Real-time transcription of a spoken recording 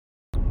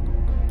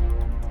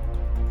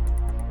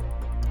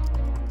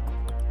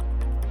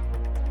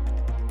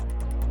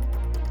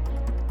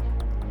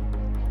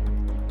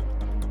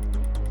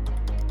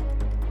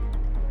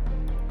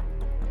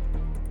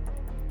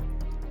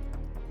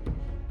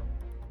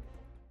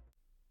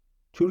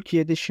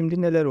Türkiye'de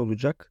şimdi neler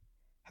olacak?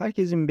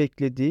 Herkesin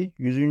beklediği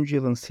 100.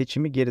 yılın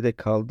seçimi geride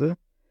kaldı.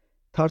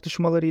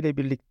 Tartışmaları ile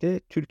birlikte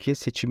Türkiye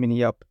seçimini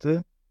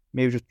yaptı.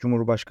 Mevcut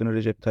Cumhurbaşkanı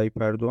Recep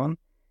Tayyip Erdoğan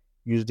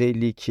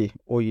 %52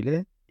 oy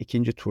ile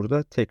ikinci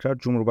turda tekrar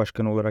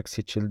Cumhurbaşkanı olarak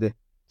seçildi.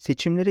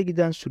 Seçimlere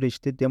giden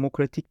süreçte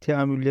demokratik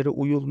teamüllere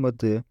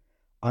uyulmadığı,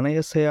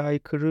 anayasaya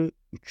aykırı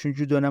 3.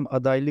 dönem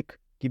adaylık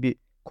gibi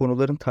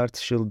konuların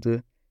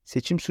tartışıldığı,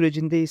 seçim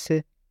sürecinde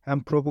ise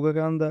hem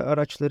propaganda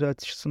araçları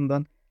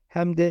açısından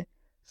hem de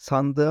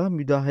sandığa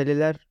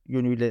müdahaleler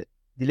yönüyle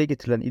dile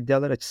getirilen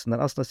iddialar açısından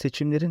aslında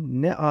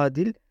seçimlerin ne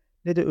adil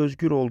ne de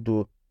özgür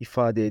olduğu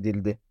ifade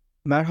edildi.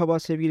 Merhaba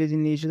sevgili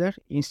dinleyiciler.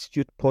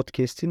 Institute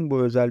Podcast'in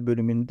bu özel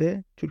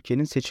bölümünde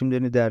Türkiye'nin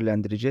seçimlerini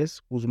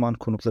değerlendireceğiz uzman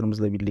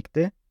konuklarımızla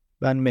birlikte.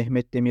 Ben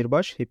Mehmet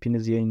Demirbaş,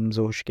 hepiniz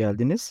yayınımıza hoş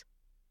geldiniz.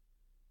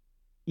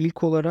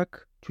 İlk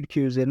olarak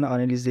Türkiye üzerine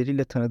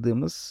analizleriyle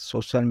tanıdığımız,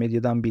 sosyal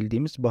medyadan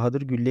bildiğimiz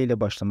Bahadır Gülle ile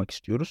başlamak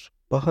istiyoruz.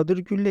 Bahadır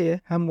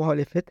Gülle'ye hem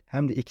muhalefet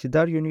hem de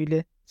iktidar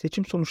yönüyle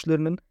seçim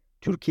sonuçlarının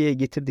Türkiye'ye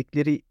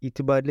getirdikleri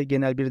itibariyle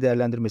genel bir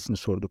değerlendirmesini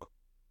sorduk.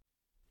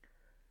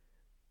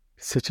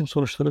 Seçim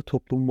sonuçları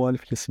toplum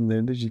muhalif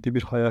kesimlerinde ciddi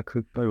bir hayal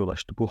kırıklığına yol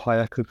açtı. Bu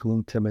hayal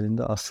kırıklığının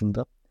temelinde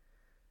aslında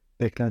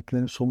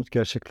beklentilerin somut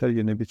gerçekler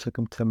yerine bir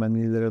takım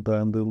temennilere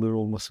dayandırılır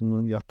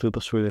olmasının yattığı da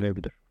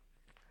söylenebilir.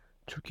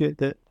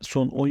 Türkiye'de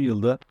son 10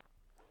 yılda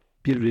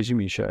bir rejim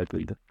inşa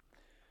edildi.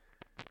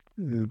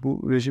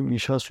 Bu rejim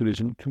inşa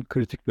sürecinin tüm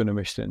kritik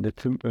dönemeçlerinde,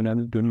 tüm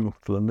önemli dönüm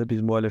noktalarında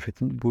biz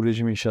muhalefetin bu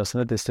rejim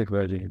inşasına destek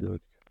verdiğini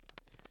gördük.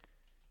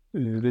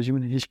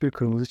 Rejimin hiçbir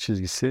kırmızı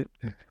çizgisi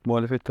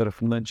muhalefet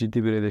tarafından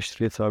ciddi bir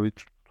eleştiriye tabi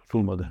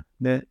tutulmadı.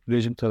 Ne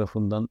rejim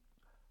tarafından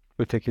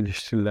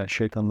ötekileştirilen,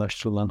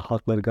 şeytanlaştırılan,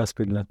 hakları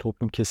gasp edilen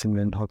toplum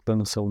kesimlerinin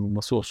haklarının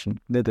savunulması olsun,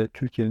 ne de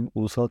Türkiye'nin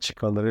ulusal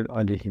çıkarları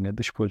aleyhine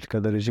dış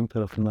politikada rejim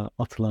tarafından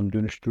atılan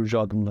dönüştürücü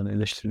adımların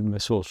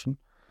eleştirilmesi olsun,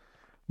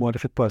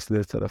 muhalefet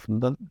partileri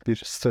tarafından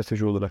bir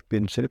strateji olarak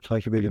benimsenip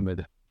takip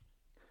edilmedi.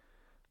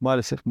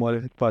 Maalesef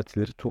muhalefet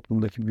partileri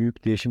toplumdaki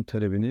büyük değişim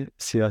talebini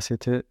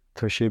siyasete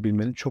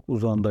taşıyabilmenin çok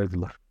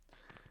uzağındaydılar.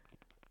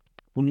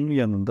 Bunun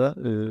yanında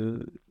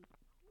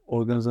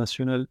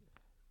organizasyonel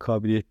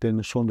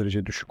kabiliyetlerinin son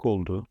derece düşük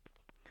olduğu,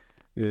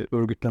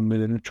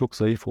 örgütlenmelerinin çok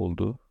zayıf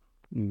olduğu,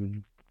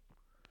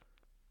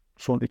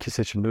 son iki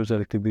seçimde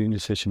özellikle birinci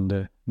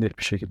seçimde net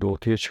bir şekilde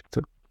ortaya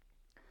çıktı.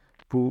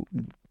 Bu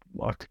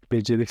artık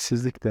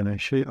beceriksizlik denen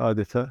şey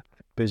adeta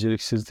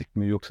beceriksizlik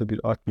mi yoksa bir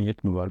art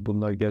niyet mi var?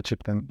 Bunlar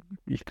gerçekten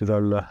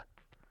iktidarla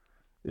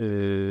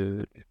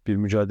bir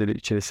mücadele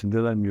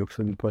içerisindeler mi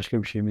yoksa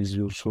başka bir şey mi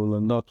izliyor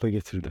sorularını akla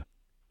getirdi.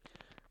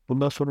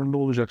 Bundan sonra ne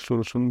olacak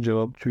sorusunun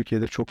cevabı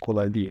Türkiye'de çok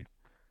kolay değil.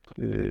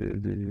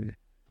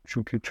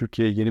 Çünkü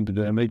Türkiye yeni bir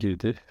döneme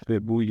girdi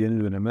ve bu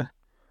yeni döneme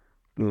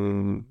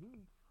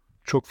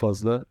çok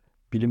fazla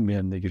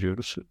bilinmeyenle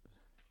giriyoruz.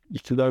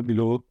 İktidar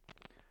bloğu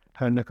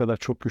her ne kadar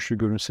çok güçlü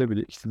görünse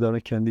bile iktidarın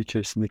kendi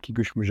içerisindeki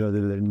güç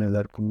mücadeleleri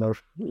neler,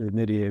 bunlar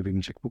nereye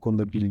evrilecek? Bu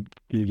konuda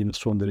bilginiz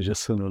son derece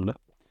sınırlı.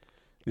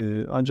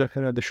 Ancak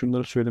herhalde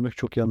şunları söylemek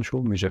çok yanlış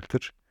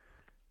olmayacaktır.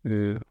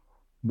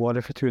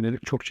 Muhalefete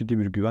yönelik çok ciddi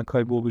bir güven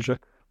kaybı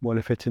olacak.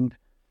 Muhalefetin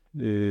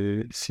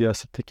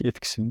siyasetteki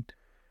etkisinin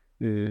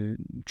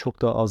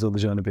çok daha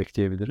azalacağını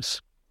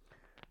bekleyebiliriz.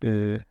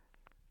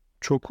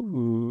 Çok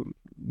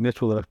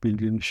net olarak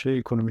bildiğimiz şey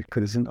ekonomik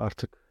krizin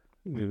artık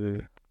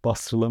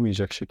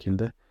bastırılamayacak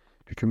şekilde,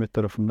 hükümet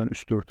tarafından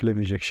üstü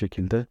örtülemeyecek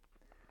şekilde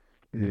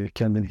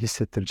kendini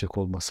hissettirecek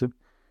olması.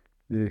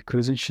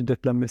 Krizin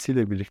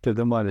şiddetlenmesiyle birlikte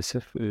de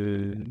maalesef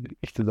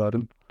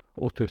iktidarın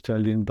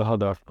otoriterliğinin daha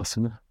da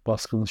artmasını,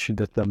 baskının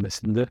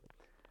şiddetlenmesini de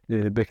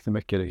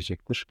beklemek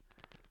gerekecektir.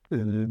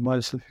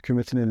 Maalesef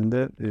hükümetin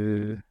elinde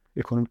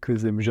ekonomik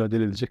krizle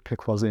mücadele edecek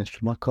pek fazla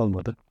enstrüman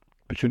kalmadı.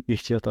 Bütün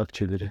ihtiyat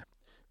akçeleri,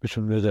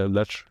 bütün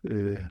rezervler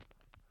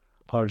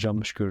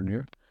harcanmış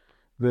görünüyor.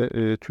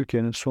 Ve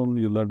Türkiye'nin son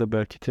yıllarda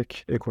belki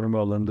tek ekonomi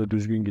alanında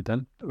düzgün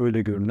giden,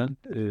 öyle görünen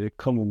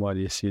kamu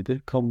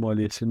maliyesiydi. Kamu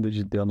maliyesinin de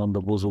ciddi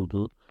anlamda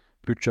bozulduğu,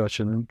 bütçe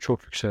açığının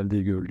çok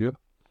yükseldiği görülüyor.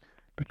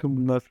 Bütün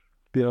bunlar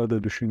bir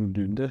arada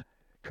düşünüldüğünde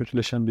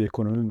kötüleşen bir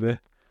ekonomi ve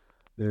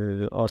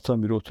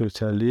artan bir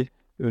otoriterliği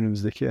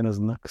önümüzdeki en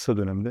azından kısa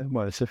dönemde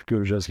maalesef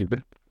göreceğiz gibi.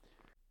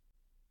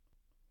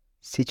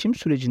 Seçim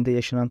sürecinde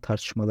yaşanan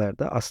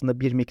tartışmalarda aslında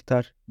bir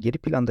miktar geri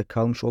planda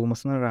kalmış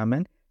olmasına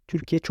rağmen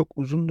Türkiye çok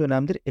uzun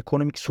dönemdir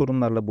ekonomik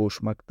sorunlarla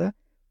boğuşmakta.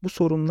 Bu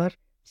sorunlar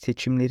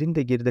seçimlerin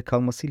de geride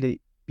kalmasıyla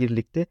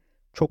birlikte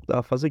çok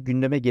daha fazla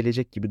gündeme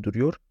gelecek gibi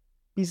duruyor.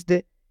 Biz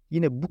de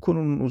yine bu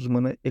konunun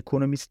uzmanı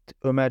ekonomist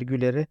Ömer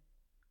Güler'e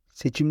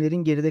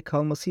seçimlerin geride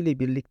kalmasıyla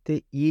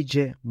birlikte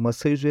iyice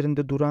masa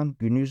üzerinde duran,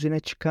 gün yüzüne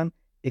çıkan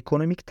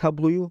ekonomik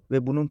tabloyu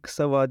ve bunun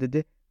kısa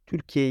vadede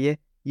Türkiye'ye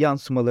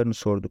yansımalarını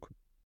sorduk.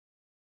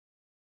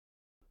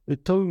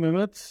 Tabii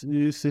Mehmet,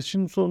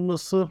 seçim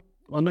sonrası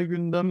ana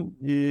gündem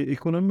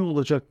ekonomi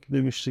olacak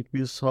demiştik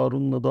biz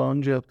Harun'la daha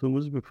önce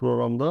yaptığımız bir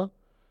programda.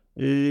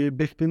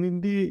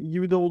 Beklenildiği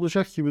gibi de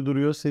olacak gibi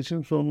duruyor.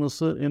 Seçim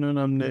sonrası en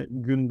önemli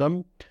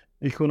gündem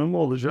ekonomi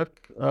olacak.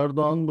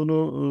 Erdoğan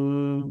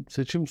bunu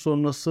seçim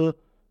sonrası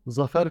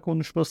zafer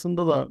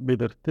konuşmasında da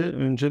belirtti.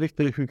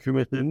 Öncelikle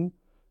hükümetin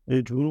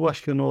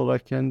Cumhurbaşkanı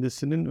olarak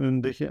kendisinin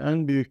önündeki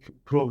en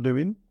büyük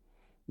problemin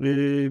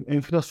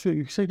enflasyon,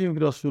 yüksek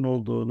enflasyon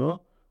olduğunu,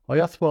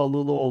 hayat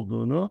pahalılığı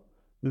olduğunu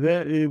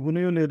ve buna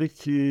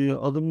yönelik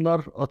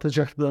adımlar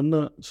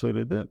atacaklarını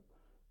söyledi.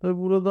 Tabii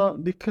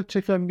burada dikkat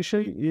çeken bir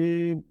şey,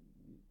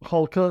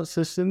 halka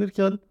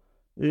seslenirken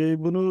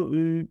bunu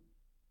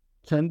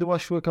kendi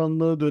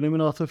başbakanlığı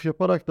dönemine atıf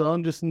yaparak daha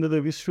öncesinde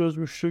de biz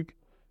çözmüştük.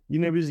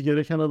 Yine biz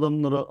gereken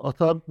adımları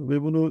atar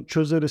ve bunu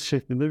çözeriz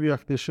şeklinde bir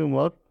yaklaşım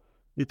var.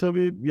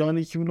 Tabii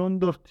yani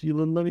 2014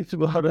 yılından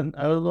itibaren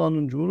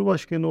Erdoğan'ın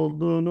Cumhurbaşkanı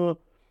olduğunu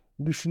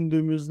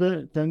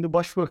düşündüğümüzde kendi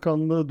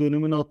başbakanlığı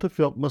dönemine atıf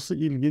yapması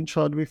ilginç.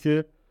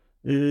 Halbuki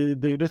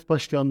devlet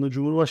başkanlığı,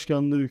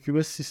 Cumhurbaşkanlığı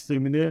hükümet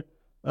sistemini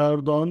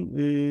Erdoğan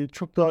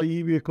çok daha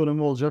iyi bir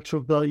ekonomi olacak,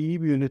 çok daha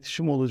iyi bir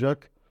yönetişim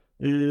olacak.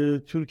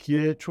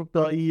 Türkiye çok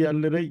daha iyi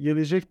yerlere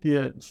gelecek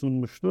diye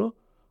sunmuştu.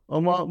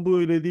 Ama bu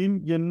öyle değil.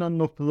 Gelinen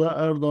noktada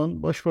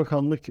Erdoğan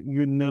başbakanlık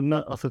günlerine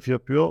atıf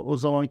yapıyor. O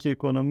zamanki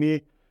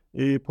ekonomi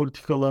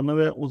politikalarına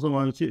ve o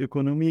zamanki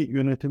ekonomi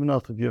yönetimine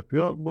atıf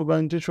yapıyor. Bu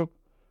bence çok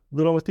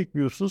dramatik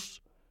bir husus.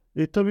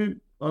 Tabii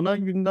ana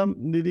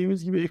gündem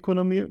dediğimiz gibi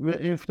ekonomi ve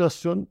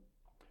enflasyon.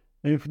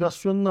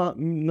 Enflasyonla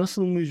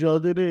nasıl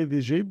mücadele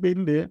edeceği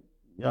belli.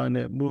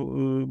 Yani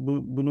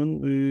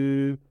bunun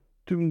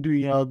tüm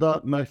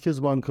dünyada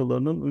merkez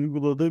bankalarının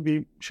uyguladığı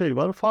bir şey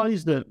var.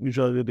 Faizle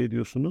mücadele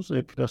ediyorsunuz,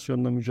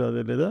 enflasyonla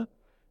mücadelede.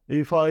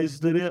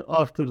 Faizleri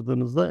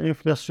artırdığınızda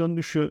enflasyon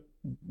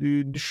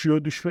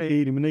düşüyor, düşme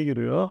eğilimine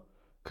giriyor.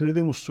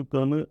 Kredi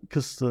musluklarını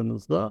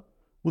kıstığınızda.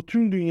 Bu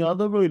tüm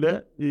dünyada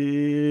böyle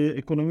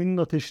ekonominin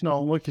ateşini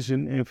almak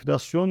için,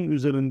 enflasyon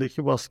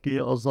üzerindeki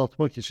baskıyı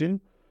azaltmak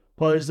için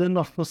faizlerin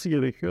artması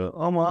gerekiyor.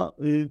 Ama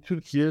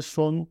Türkiye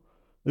son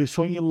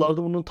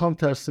yıllarda bunun tam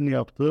tersini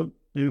yaptı.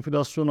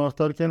 Enflasyon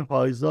artarken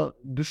faizi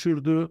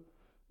düşürdü.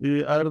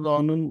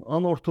 Erdoğan'ın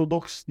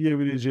anortodoks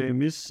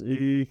diyebileceğimiz,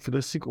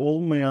 klasik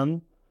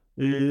olmayan,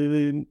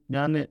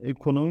 yani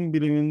ekonomi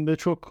biliminde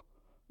çok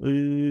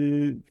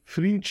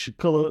fringe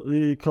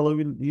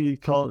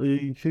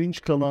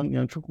kalan,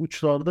 yani çok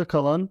uçlarda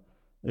kalan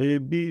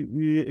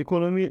bir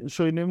ekonomi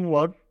söylemi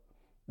var.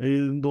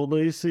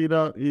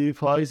 Dolayısıyla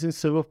faizin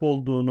sebep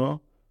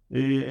olduğunu,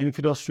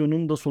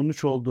 enflasyonun da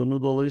sonuç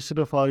olduğunu,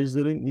 dolayısıyla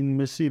faizlerin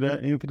inmesiyle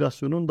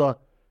enflasyonun da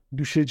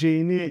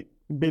düşeceğini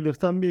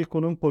belirten bir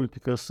ekonomi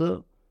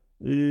politikası.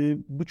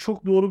 Bu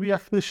çok doğru bir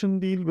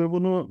yaklaşım değil ve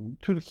bunu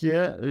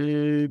Türkiye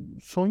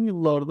son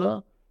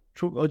yıllarda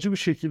çok acı bir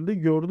şekilde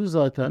gördü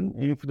zaten.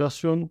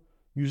 Enflasyon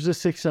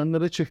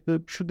 %80'lere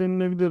çıktı. Şu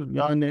denilebilir,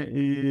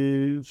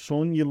 yani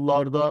son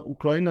yıllarda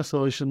Ukrayna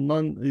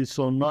Savaşı'ndan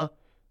sonra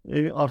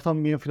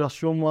artan bir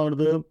enflasyon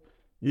vardı.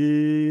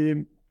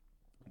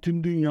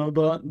 Tüm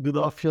dünyada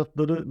gıda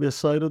fiyatları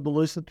vesaire,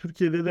 dolayısıyla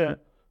Türkiye'de de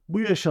bu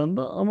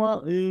yaşandı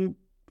ama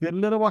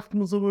verilere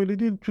baktığımızda böyle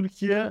değil.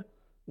 Türkiye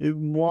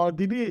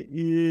muadili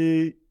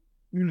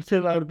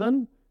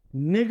ülkelerden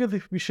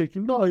negatif bir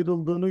şekilde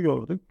ayrıldığını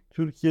gördük.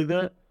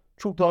 Türkiye'de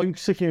çok daha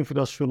yüksek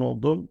enflasyon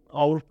oldu.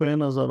 Avrupa'ya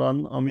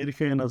nazaran,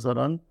 Amerika'ya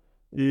nazaran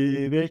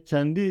ve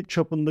kendi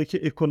çapındaki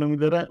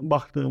ekonomilere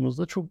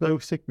baktığımızda çok daha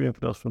yüksek bir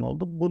enflasyon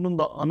oldu. Bunun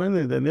da ana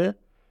nedeni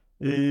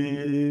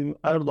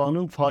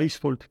Erdoğan'ın faiz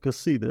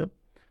politikasıydı.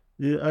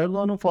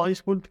 Erdoğan'ın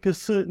faiz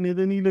politikası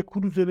nedeniyle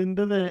kur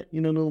üzerinde de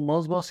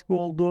inanılmaz baskı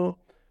oldu.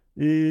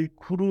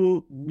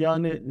 Kuru,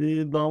 yani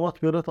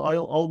damat Berat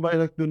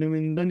Albayrak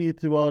döneminden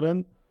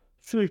itibaren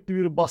sürekli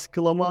bir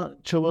baskılama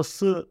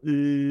çabası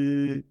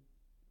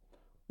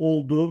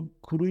oldu.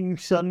 Kurun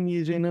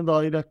yükselmeyeceğine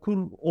dair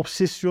kur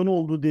obsesyonu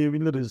oldu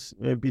diyebiliriz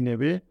bir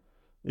nevi.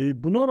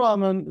 Buna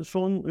rağmen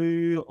son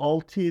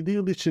 6-7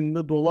 yıl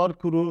içinde dolar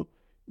kuru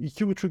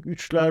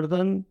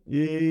 2,5-3'lerden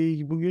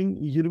bugün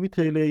 20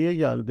 TL'ye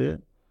geldi.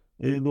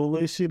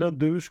 Dolayısıyla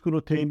döviz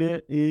kuru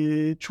TL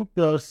çok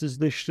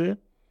değersizleşti.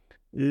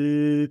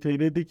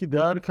 TL'deki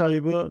değer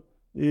kaybı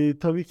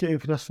tabii ki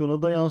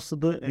enflasyona da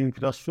yansıdı.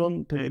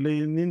 Enflasyon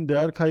TL'nin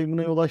değer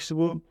kaybına yol açtı.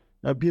 Bu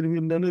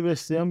birbirlerini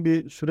besleyen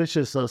bir süreç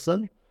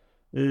esasen.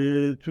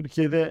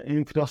 Türkiye'de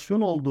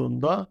enflasyon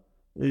olduğunda,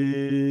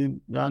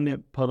 yani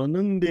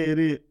paranın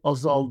değeri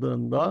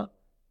azaldığında,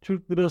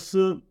 Türk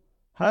lirası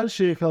her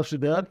şeye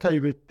karşı değer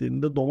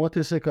kaybettiğinde,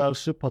 domatese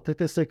karşı,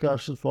 patatese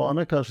karşı,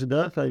 soğana karşı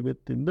değer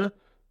kaybettiğinde,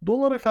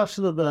 dolara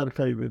karşı da değer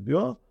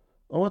kaybediyor.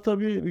 Ama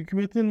tabii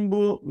hükümetin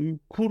bu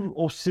kur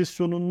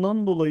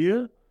obsesyonundan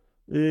dolayı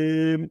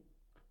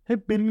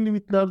hep belli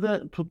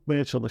limitlerde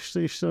tutmaya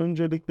çalıştı. İşte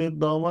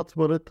öncelikle damat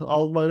Berat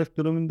Albayrak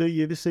döneminde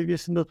 7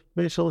 seviyesinde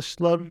tutmaya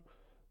çalıştılar.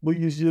 Bu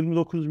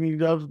 129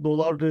 milyar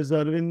dolar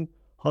rezervin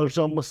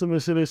harcanması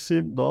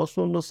meselesi. Daha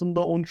sonrasında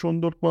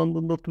 13-14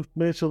 bandında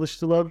tutmaya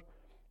çalıştılar.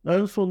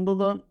 En sonunda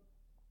da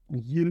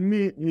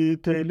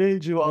 20 TL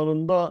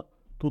civarında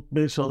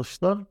tutmaya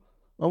çalıştılar.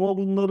 Ama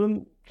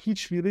bunların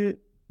hiçbiri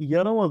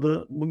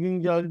yaramadı.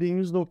 Bugün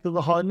geldiğimiz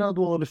noktada hala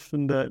dolar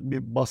üstünde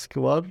bir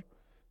baskı var.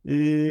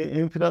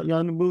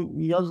 Yani bu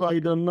yaz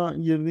aylarına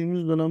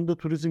girdiğimiz dönemde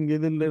turizm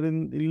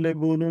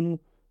gelirlerinin bunun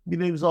bir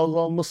nebze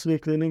azalması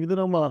beklenebilir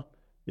ama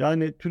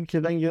yani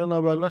Türkiye'den gelen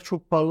haberler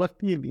çok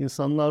parlak değil.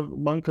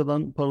 İnsanlar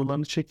bankadan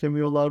paralarını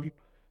çekemiyorlar.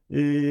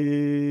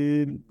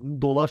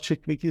 Dolar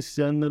çekmek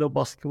isteyenlere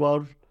baskı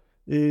var.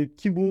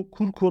 Ki bu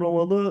kur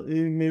korumalı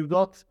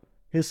mevduat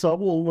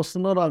hesabı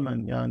olmasına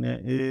rağmen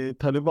yani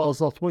talebi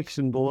azaltmak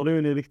için, dolara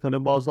yönelik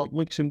talebi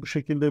azaltmak için bu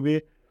şekilde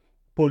bir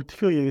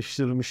politika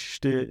geliştirmiş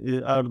işte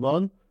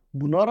Erdoğan.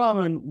 Buna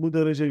rağmen bu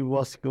derece bir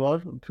baskı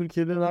var.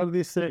 Türkiye'de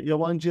neredeyse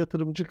yabancı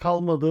yatırımcı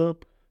kalmadı.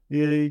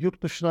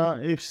 Yurt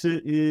dışına hepsi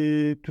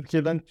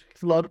Türkiye'den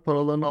çıktılar,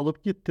 paralarını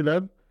alıp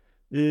gittiler.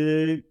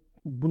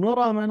 Buna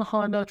rağmen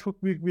hala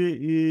çok büyük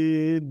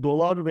bir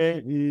dolar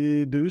ve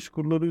döviz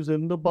kurları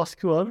üzerinde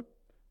baskı var.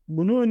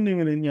 Bunu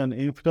önlemenin yani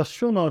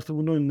enflasyon artı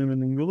bunu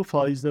önlemenin yolu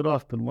faizleri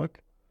arttırmak.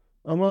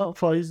 Ama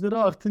faizleri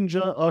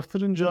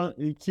artırınca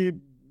ki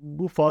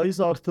bu faiz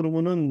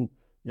artırımının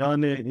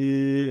yani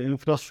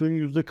enflasyonun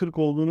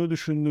 %40 olduğunu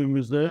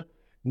düşündüğümüzde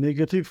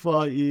negatif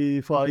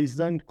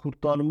faizden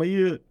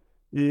kurtarmayı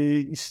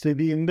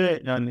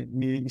istediğinde yani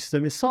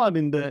istemesi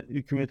halinde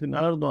hükümetin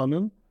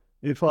Erdoğan'ın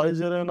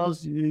faizleri en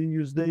az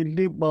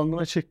 %50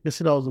 bandına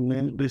çekmesi lazım.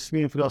 Yani resmi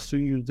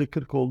enflasyonun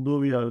 %40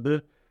 olduğu bir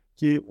yerde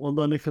ki o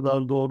da ne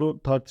kadar doğru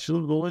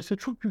tartışılır. Dolayısıyla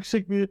çok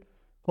yüksek bir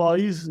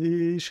faiz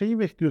şeyi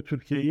bekliyor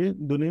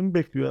Türkiye'yi, dönemi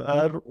bekliyor.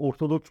 Eğer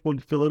ortodoks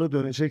politikalara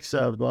dönecekse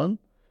Erdoğan.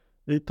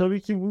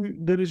 Tabii ki bu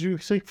derece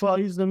yüksek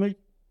faiz demek,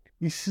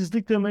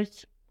 işsizlik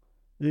demek.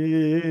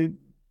 E,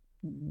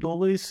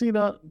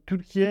 Dolayısıyla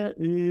Türkiye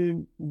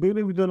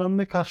böyle bir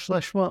dönemle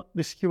karşılaşma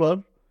riski var.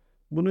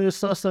 Bunu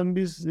esasen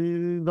biz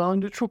daha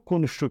önce çok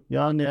konuştuk.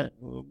 Yani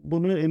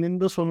bunu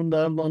eninde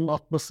sonunda Erdoğan'ın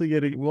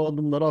bu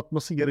adımları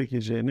atması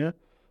gerekeceğini.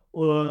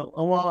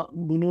 Ama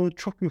bunu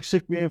çok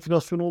yüksek bir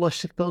enflasyona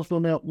ulaştıktan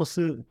sonra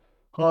yapması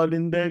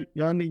halinde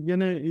yani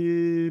yine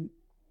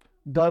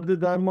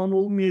derde derman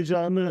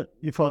olmayacağını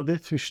ifade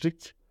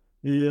etmiştik.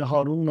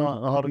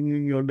 Harun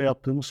Güngör'le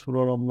yaptığımız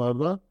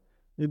programlarda.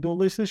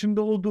 Dolayısıyla şimdi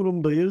o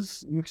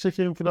durumdayız. Yüksek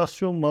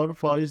enflasyon var.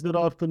 Faizleri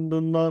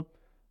artırdığında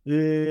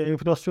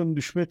enflasyon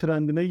düşme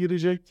trendine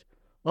girecek.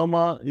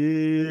 Ama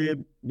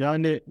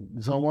yani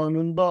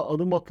zamanında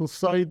adım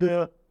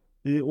atılsaydı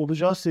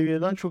olacağı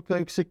seviyeden çok daha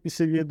yüksek bir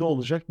seviyede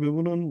olacak ve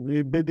bunun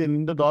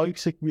bedelinde daha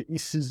yüksek bir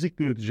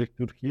işsizlik ödeyecek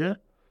Türkiye.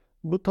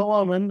 Bu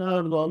tamamen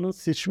Erdoğan'ın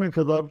seçime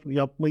kadar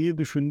yapmayı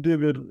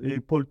düşündüğü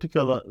bir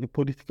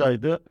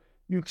politikaydı.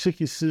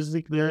 Yüksek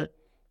işsizlikle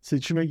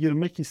seçime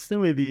girmek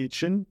istemediği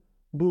için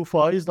bu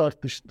faiz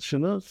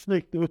artışını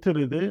sürekli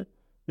öteledi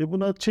ve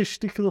buna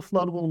çeşitli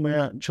kılıflar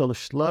bulmaya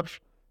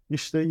çalıştılar.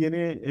 İşte yeni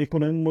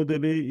ekonomi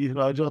modeli,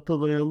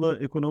 ihracata dayalı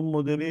ekonomi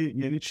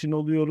modeli, yeni Çin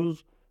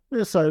oluyoruz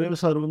vesaire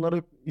vesaire. Bunlar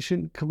hep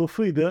işin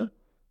kılıfıydı.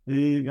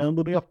 Yani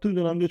bunu yaptığı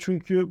dönemde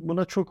çünkü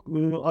buna çok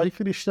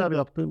aykırı işler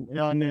yaptı.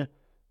 Yani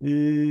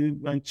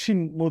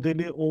Çin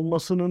modeli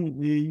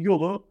olmasının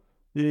yolu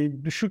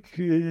düşük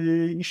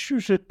işçi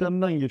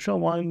ücretlerinden geçiyor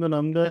ama aynı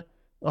dönemde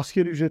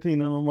asgari ücrete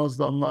inanılmaz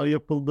zamlar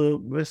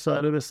yapıldı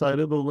vesaire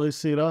vesaire.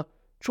 Dolayısıyla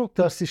çok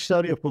ters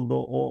işler yapıldı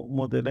o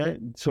modele.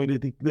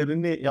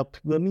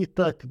 Yaptıklarını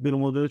iddia ettikleri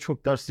modele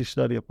çok ters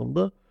işler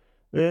yapıldı.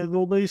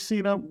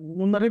 Dolayısıyla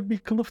bunlar hep bir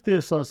kılıftı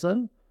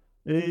esasen.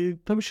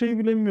 Tabii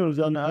bilemiyoruz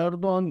yani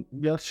Erdoğan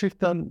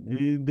gerçekten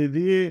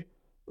dediği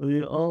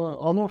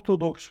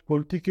anortodoks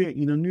politikaya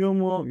inanıyor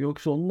mu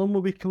yoksa onunla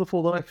mı bir kılıf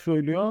olarak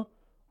söylüyor?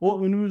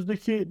 O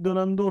önümüzdeki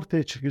dönemde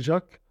ortaya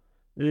çıkacak.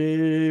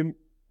 Ee,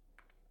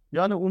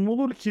 Yani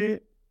umulur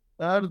ki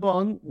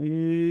Erdoğan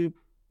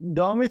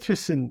devam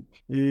etmesin.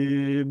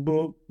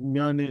 Bu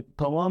yani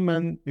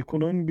tamamen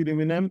ekonomi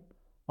bilimine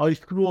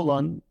aykırı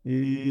olan,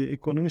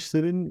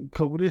 ekonomistlerin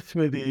kabul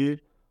etmediği,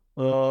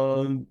 e,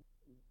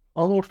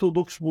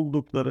 anortodoks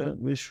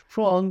buldukları ve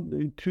şu an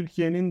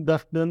Türkiye'nin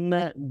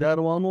dertlerine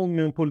derman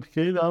olmayan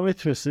politikaya devam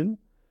etmesin.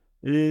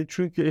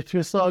 Çünkü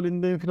etmesi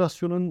halinde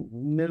enflasyonun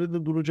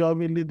nerede duracağı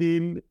belli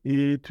değil.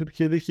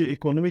 Türkiye'deki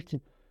ekonomik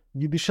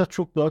gidişat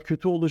çok daha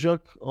kötü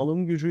olacak.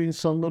 Alım gücü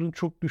insanların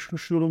çok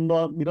düşmüş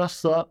durumda.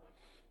 Bilhassa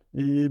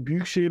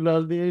büyük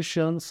şehirlerde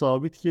yaşayan,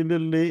 sabit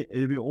gelirli,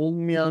 evi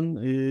olmayan,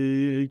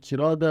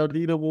 kira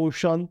derdiyle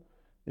boğuşan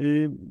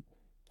e,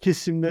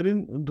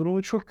 kesimlerin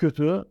durumu çok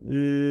kötü.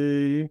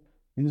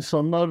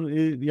 İnsanlar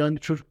yani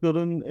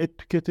çocukların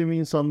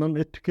insanların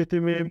et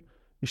tüketimi,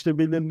 işte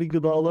belirli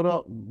gıdalara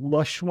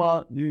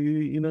ulaşma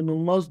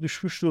inanılmaz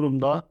düşmüş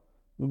durumda.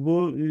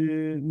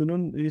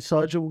 Bunun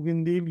sadece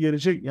bugün değil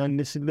gelecek yani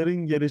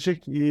nesillerin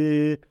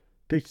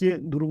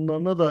teki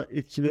durumlarına da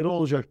etkileri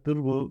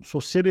olacaktır. Bu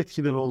sosyal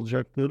etkileri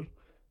olacaktır.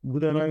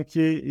 Bu dönemki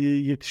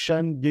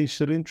yetişen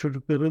gençlerin,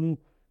 çocukların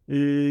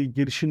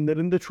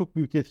gelişimlerinde çok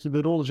büyük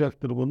etkileri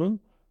olacaktır bunun.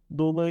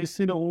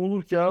 Dolayısıyla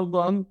umulur ki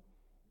Erdoğan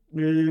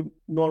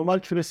normal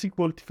klasik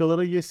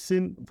politikalara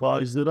geçsin,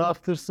 faizleri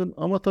artırsın.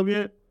 Ama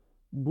tabii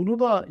bunu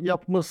da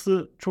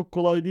yapması çok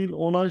kolay değil.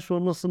 10 ay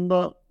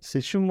sonrasında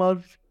seçim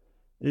var.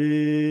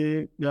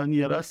 Yani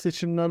yerel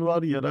seçimler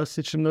var. Yerel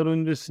seçimler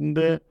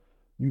öncesinde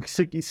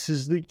yüksek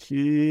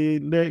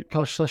işsizlikle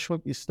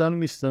karşılaşmak ister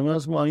mi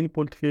istemez mi? Aynı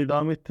politikayı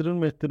devam ettirir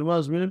mi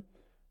ettirmez mi?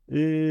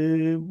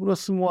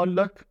 Burası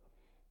muallak.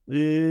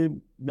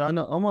 Yani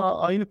ama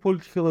aynı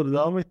politikaları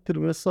devam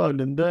ettirmesi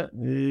halinde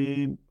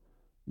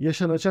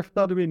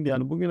yaşanacaklar belli.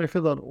 Yani bugüne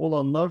kadar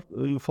olanlar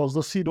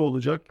fazlasıyla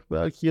olacak.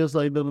 Belki yaz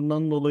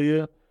aylarından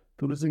dolayı,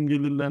 turizm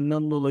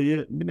gelirlerinden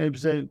dolayı bir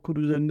nebze kur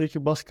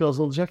üzerindeki baskı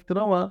azalacaktır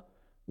ama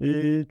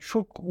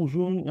çok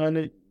uzun,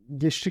 yani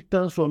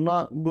geçtikten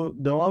sonra bu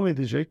devam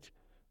edecek.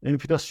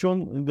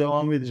 Enflasyon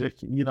devam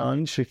edecek yine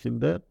aynı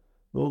şekilde.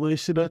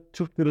 Dolayısıyla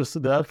Türk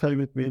lirası değer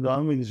kaybetmeye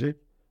devam edecek.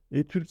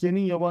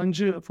 Türkiye'nin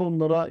yabancı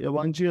fonlara,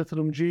 yabancı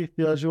yatırımcıya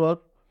ihtiyacı var.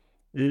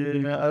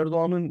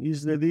 Erdoğan'ın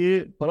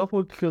izlediği para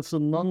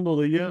politikasından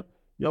dolayı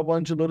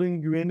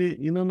yabancıların güveni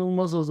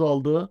inanılmaz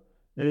azaldı.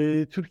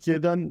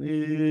 Türkiye'den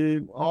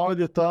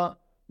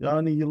adeta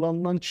yani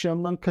yılandan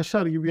çıyandan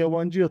kaçar gibi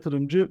yabancı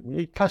yatırımcı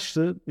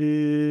kaçtı.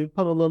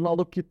 Paralarını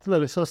alıp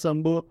gittiler.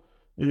 Esasen bu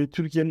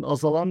Türkiye'nin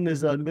azalan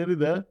rezervleri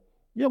de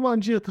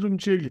yabancı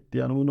yatırımcıya gitti.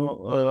 Yani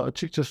bunu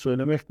açıkça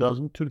söylemek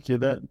lazım.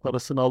 Türkiye'de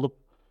parasını alıp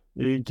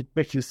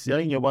gitmek isteyen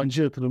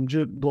yabancı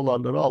yatırımcı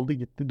dolarları aldı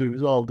gitti,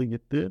 dövizi aldı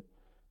gitti.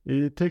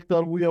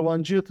 Tekrar bu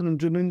yabancı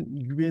yatırımcının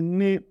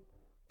güvenini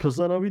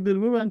kazanabilir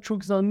mi? Ben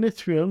çok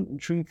zannetmiyorum.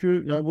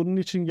 Çünkü yani bunun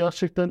için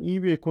gerçekten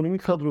iyi bir ekonomi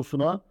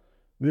kadrosuna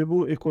ve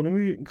bu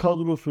ekonomi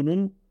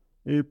kadrosunun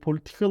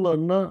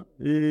politikalarına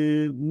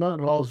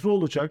razı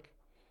olacak,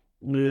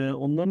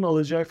 onların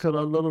alacağı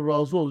kararlara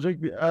razı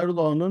olacak bir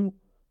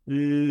Erdoğan'ın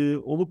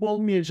olup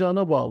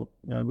olmayacağına bağlı.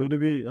 Yani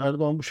böyle bir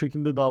Erdoğan bu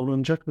şekilde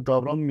davranacak mı,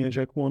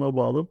 davranmayacak mı ona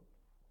bağlı.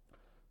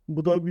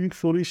 Bu da büyük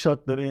soru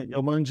işaretleri.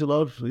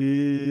 Yabancılar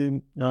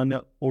yani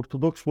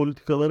ortodoks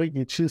politikalara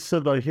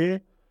geçilse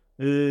dahi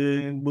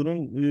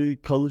bunun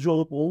kalıcı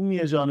olup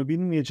olmayacağını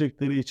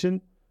bilmeyecekleri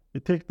için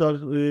tekrar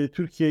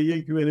Türkiye'ye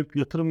güvenip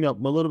yatırım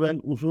yapmaları ben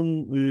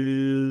uzun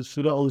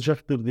süre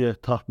alacaktır diye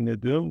tahmin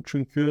ediyorum.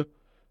 Çünkü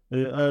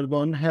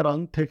Erdoğan her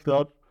an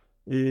tekrar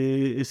e,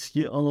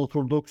 eski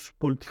anortodoks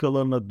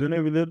politikalarına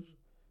dönebilir.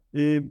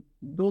 E,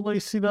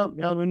 Dolayısıyla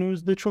yani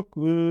önümüzde çok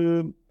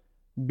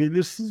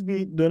belirsiz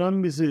bir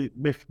dönem bizi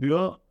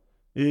bekliyor.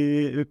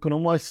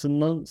 Ekonomi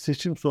açısından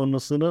seçim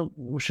sonrasını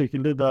bu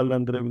şekilde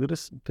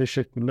değerlendirebiliriz.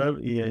 Teşekkürler,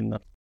 iyi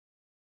yayınlar.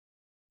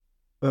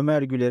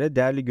 Ömer Güler'e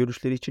değerli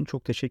görüşleri için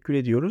çok teşekkür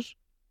ediyoruz.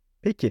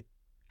 Peki,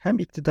 hem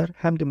iktidar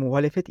hem de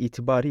muhalefet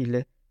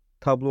itibariyle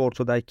tablo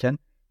ortadayken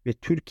ve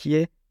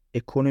Türkiye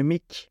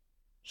ekonomik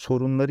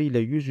sorunlarıyla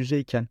yüz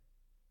yüzeyken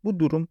bu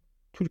durum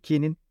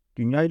Türkiye'nin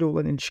dünya ile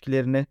olan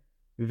ilişkilerine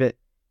ve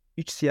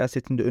iç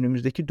siyasetinde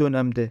önümüzdeki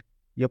dönemde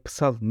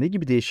yapısal ne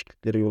gibi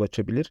değişikliklere yol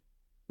açabilir?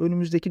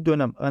 Önümüzdeki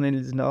dönem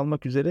analizini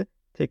almak üzere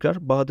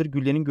tekrar Bahadır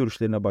Güller'in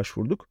görüşlerine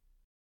başvurduk.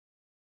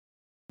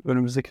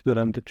 Önümüzdeki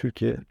dönemde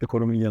Türkiye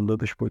ekonominin yanında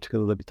dış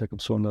politikada da bir takım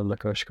sorunlarla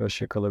karşı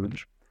karşıya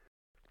kalabilir.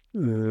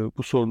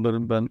 Bu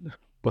sorunların ben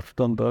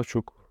Batı'dan daha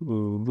çok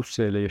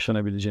Rusya ile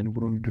yaşanabileceğini,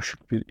 bunun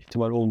düşük bir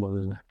ihtimal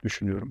olmadığını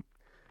düşünüyorum.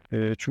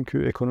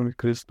 Çünkü ekonomik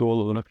kriz doğal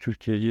olarak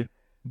Türkiye'yi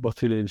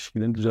Batı ile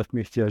ilişkilerini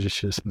düzeltme ihtiyacı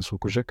içerisine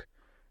sokacak.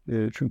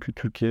 Çünkü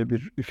Türkiye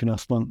bir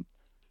finansman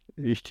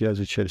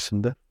ihtiyacı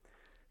içerisinde,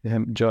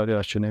 hem cari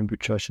açığını hem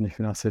bütçe açığını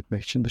finanse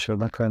etmek için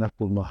dışarıdan kaynak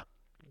bulma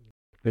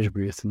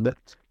mecburiyetinde.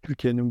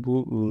 Türkiye'nin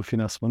bu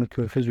finansmanı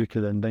Körfez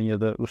ülkelerinden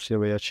ya da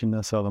Rusya veya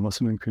Çin'den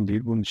sağlaması mümkün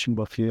değil. Bunun için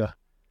Batı'ya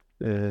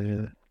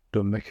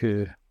dönmek,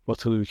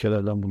 Batılı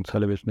ülkelerden bunu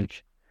talep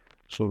etmek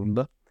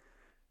zorunda.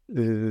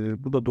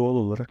 Bu da doğal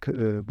olarak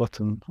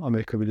Batı'nın,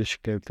 Amerika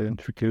Birleşik Devletleri'nin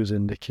Türkiye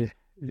üzerindeki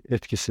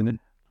etkisini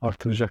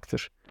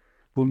artıracaktır.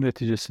 Bunun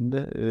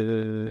neticesinde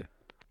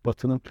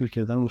Batı'nın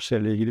Türkiye'den Rusya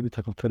ile ilgili bir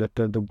takım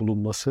taleplerde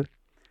bulunması,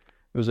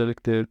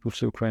 özellikle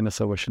Rusya-Ukrayna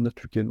savaşında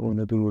Türkiye'nin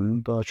oynadığı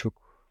rolün daha çok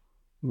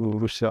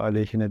Rusya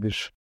aleyhine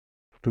bir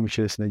tutum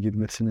içerisine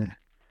girmesini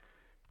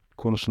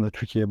konusunda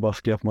Türkiye'ye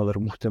baskı yapmaları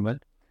muhtemel.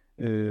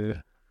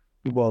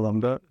 Bu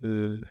bağlamda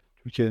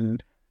Türkiye'nin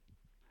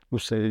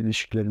Rusya ile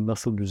ilişkilerini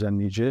nasıl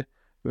düzenleyeceği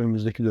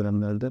önümüzdeki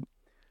dönemlerde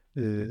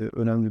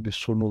önemli bir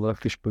sorun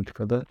olarak dış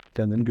politikada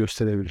kendini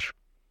gösterebilir.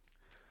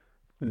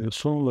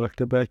 Son olarak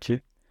da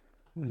belki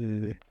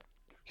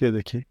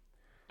Türkiye'deki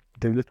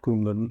devlet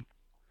kurumlarının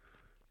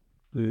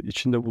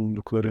içinde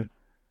bulundukları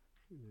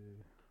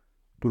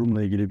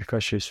durumla ilgili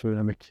birkaç şey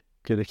söylemek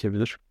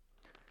gerekebilir.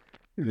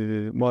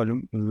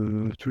 Malum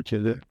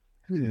Türkiye'de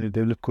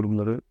devlet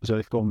kurumları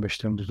özellikle 15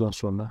 Temmuz'dan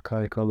sonra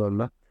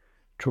KHK'larla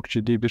çok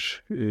ciddi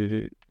bir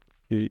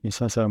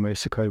insan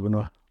sermayesi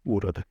kaybına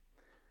uğradı.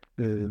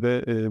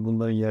 Ve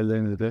bunların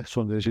yerlerine de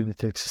son derece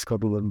niteliksiz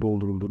kadroların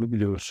doldurulduğunu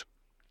biliyoruz.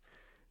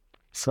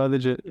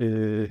 Sadece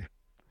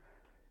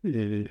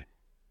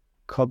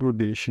kadro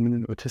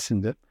değişiminin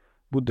ötesinde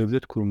bu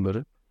devlet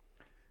kurumları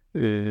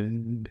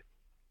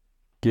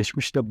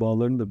geçmişle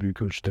bağlarını da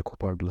büyük ölçüde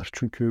kopardılar.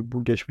 Çünkü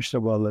bu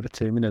geçmişle bağları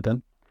temin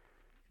eden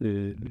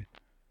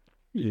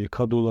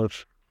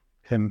kadrolar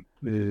hem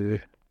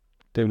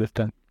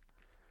devletten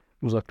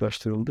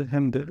uzaklaştırıldı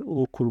hem de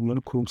o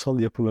kurumların kurumsal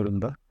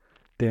yapılarında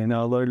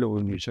DNA'larıyla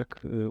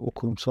oynayacak, o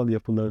kurumsal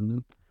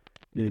yapılarının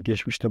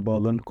geçmişte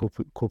bağlarını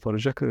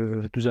koparacak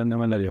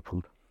düzenlemeler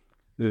yapıldı.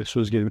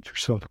 Söz gelimi Türk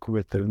Silahlı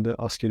Kuvvetleri'nde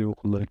askeri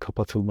okulların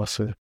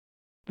kapatılması,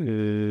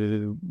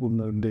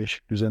 bunların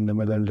değişik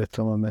düzenlemelerle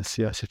tamamen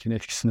siyasetin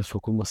etkisine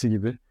sokulması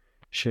gibi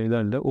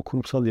şeylerle o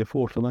kurumsal yapı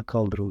ortadan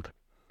kaldırıldı.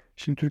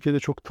 Şimdi Türkiye'de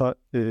çok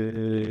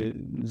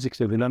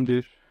zikredilen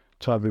bir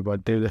tabir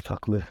var. Devlet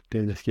aklı,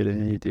 devlet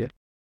geleneği diye.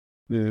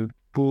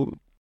 Bu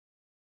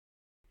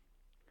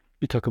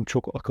bir takım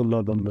çok akıllı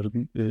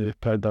adamların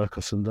perde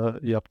arkasında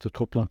yaptığı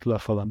toplantılar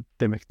falan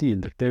demek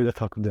değildir.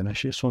 Devlet aklı denen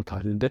şey son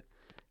tahlilde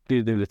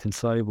bir devletin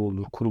sahip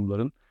olduğu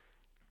kurumların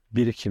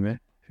birikimi,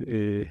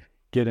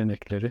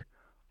 gelenekleri,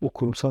 o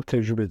kurumsal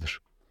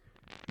tecrübedir.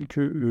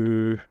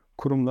 Çünkü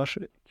kurumlar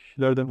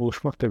kişilerden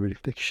oluşmakla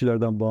birlikte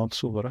kişilerden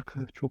bağımsız olarak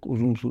çok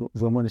uzun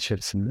zaman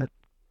içerisinde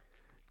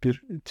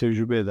bir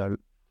tecrübe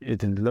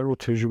edindiler. O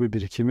tecrübe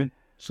birikimi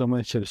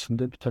zaman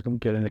içerisinde bir takım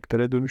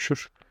geleneklere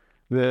dönüşür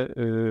ve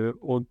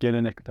o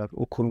gelenekler,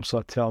 o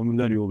kurumsal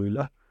teamüller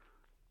yoluyla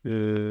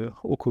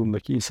o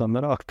kurumdaki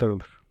insanlara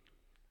aktarılır.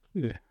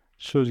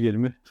 Söz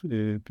gelimi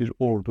bir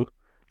ordu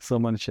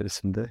zaman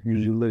içerisinde,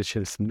 yüzyıllar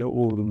içerisinde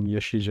o ordunun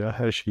yaşayacağı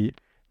her şeyi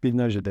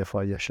binlerce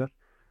defa yaşar.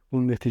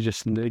 Bunun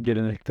neticesinde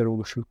gelenekler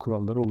oluşur,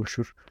 kurallar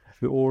oluşur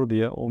ve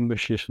orduya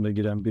 15 yaşında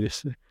giren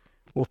birisi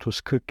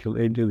 30-40 yıl,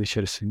 50 yıl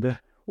içerisinde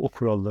o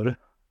kuralları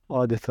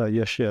adeta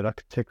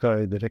yaşayarak, tekrar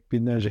ederek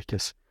binlerce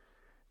kez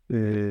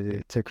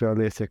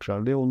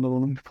tekrarlaya onlar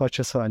onun bir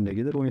parçası haline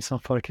gelir. O insan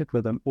fark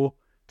etmeden o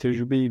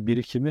tecrübeyi,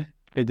 birikimi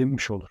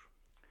edinmiş olur.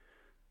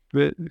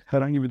 Ve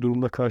herhangi bir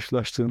durumda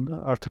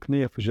karşılaştığında artık ne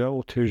yapacağı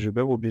o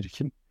tecrübe, o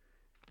birikim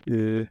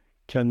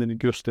kendini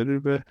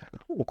gösterir ve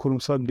o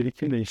kurumsal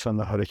birikimle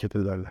insanlar hareket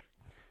ederler.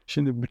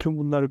 Şimdi bütün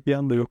bunlar bir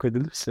anda yok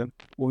edilirse,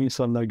 o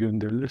insanlar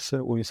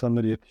gönderilirse, o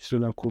insanları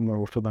yetiştirilen kurumlar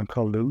ortadan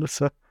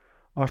kaldırılırsa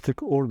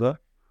artık orada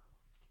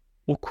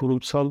o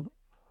kurumsal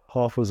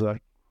hafıza,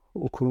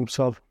 o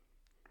kurumsal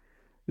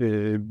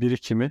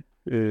birikimi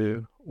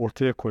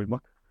ortaya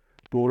koymak,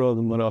 doğru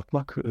adımları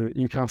atmak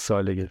imkansız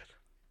hale gelir.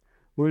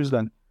 O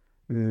yüzden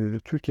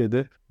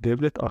Türkiye'de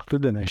devlet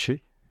aklı denen şey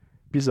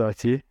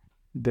bizatihi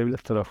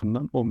devlet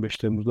tarafından 15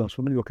 Temmuz'dan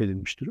sonra yok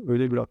edilmiştir.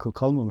 Öyle bir akıl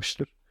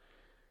kalmamıştır.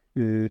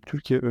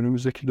 Türkiye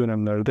önümüzdeki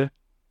dönemlerde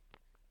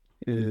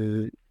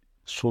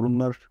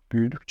sorunlar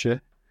büyüdükçe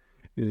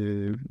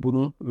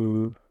bunu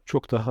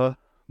çok daha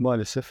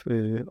maalesef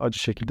acı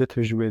şekilde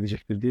tecrübe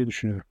edecektir diye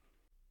düşünüyorum.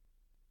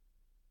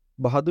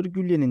 Bahadır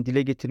Gülyen'in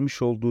dile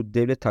getirmiş olduğu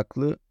devlet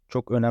aklı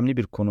çok önemli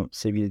bir konu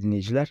sevgili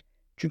dinleyiciler.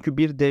 Çünkü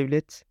bir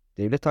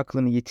devlet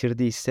aklını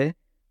yitirdiyse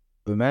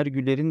Ömer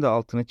Güller'in de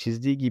altını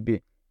çizdiği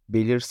gibi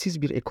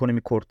belirsiz bir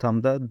ekonomik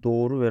ortamda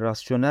doğru ve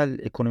rasyonel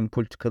ekonomi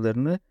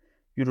politikalarını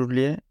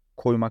yürürlüğe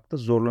koymakta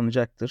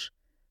zorlanacaktır.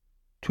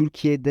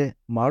 Türkiye'de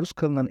maruz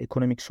kalınan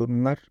ekonomik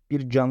sorunlar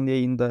bir canlı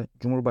yayında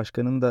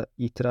Cumhurbaşkanı'nın da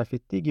itiraf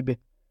ettiği gibi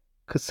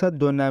kısa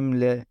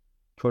dönemle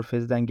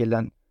Körfez'den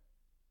gelen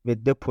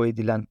ve depo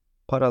edilen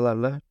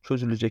paralarla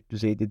çözülecek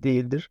düzeyde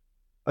değildir.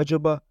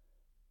 Acaba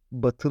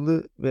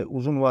batılı ve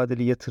uzun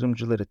vadeli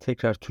yatırımcıları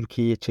tekrar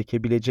Türkiye'ye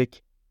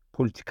çekebilecek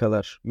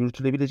politikalar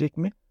yürütülebilecek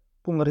mi?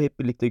 Bunları hep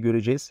birlikte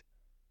göreceğiz.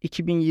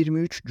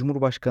 2023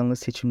 Cumhurbaşkanlığı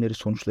seçimleri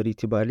sonuçları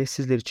itibariyle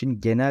sizler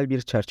için genel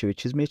bir çerçeve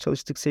çizmeye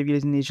çalıştık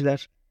sevgili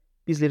dinleyiciler.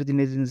 Bizleri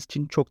dinlediğiniz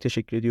için çok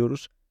teşekkür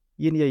ediyoruz.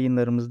 Yeni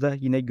yayınlarımızda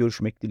yine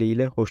görüşmek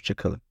dileğiyle, hoşça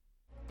kalın.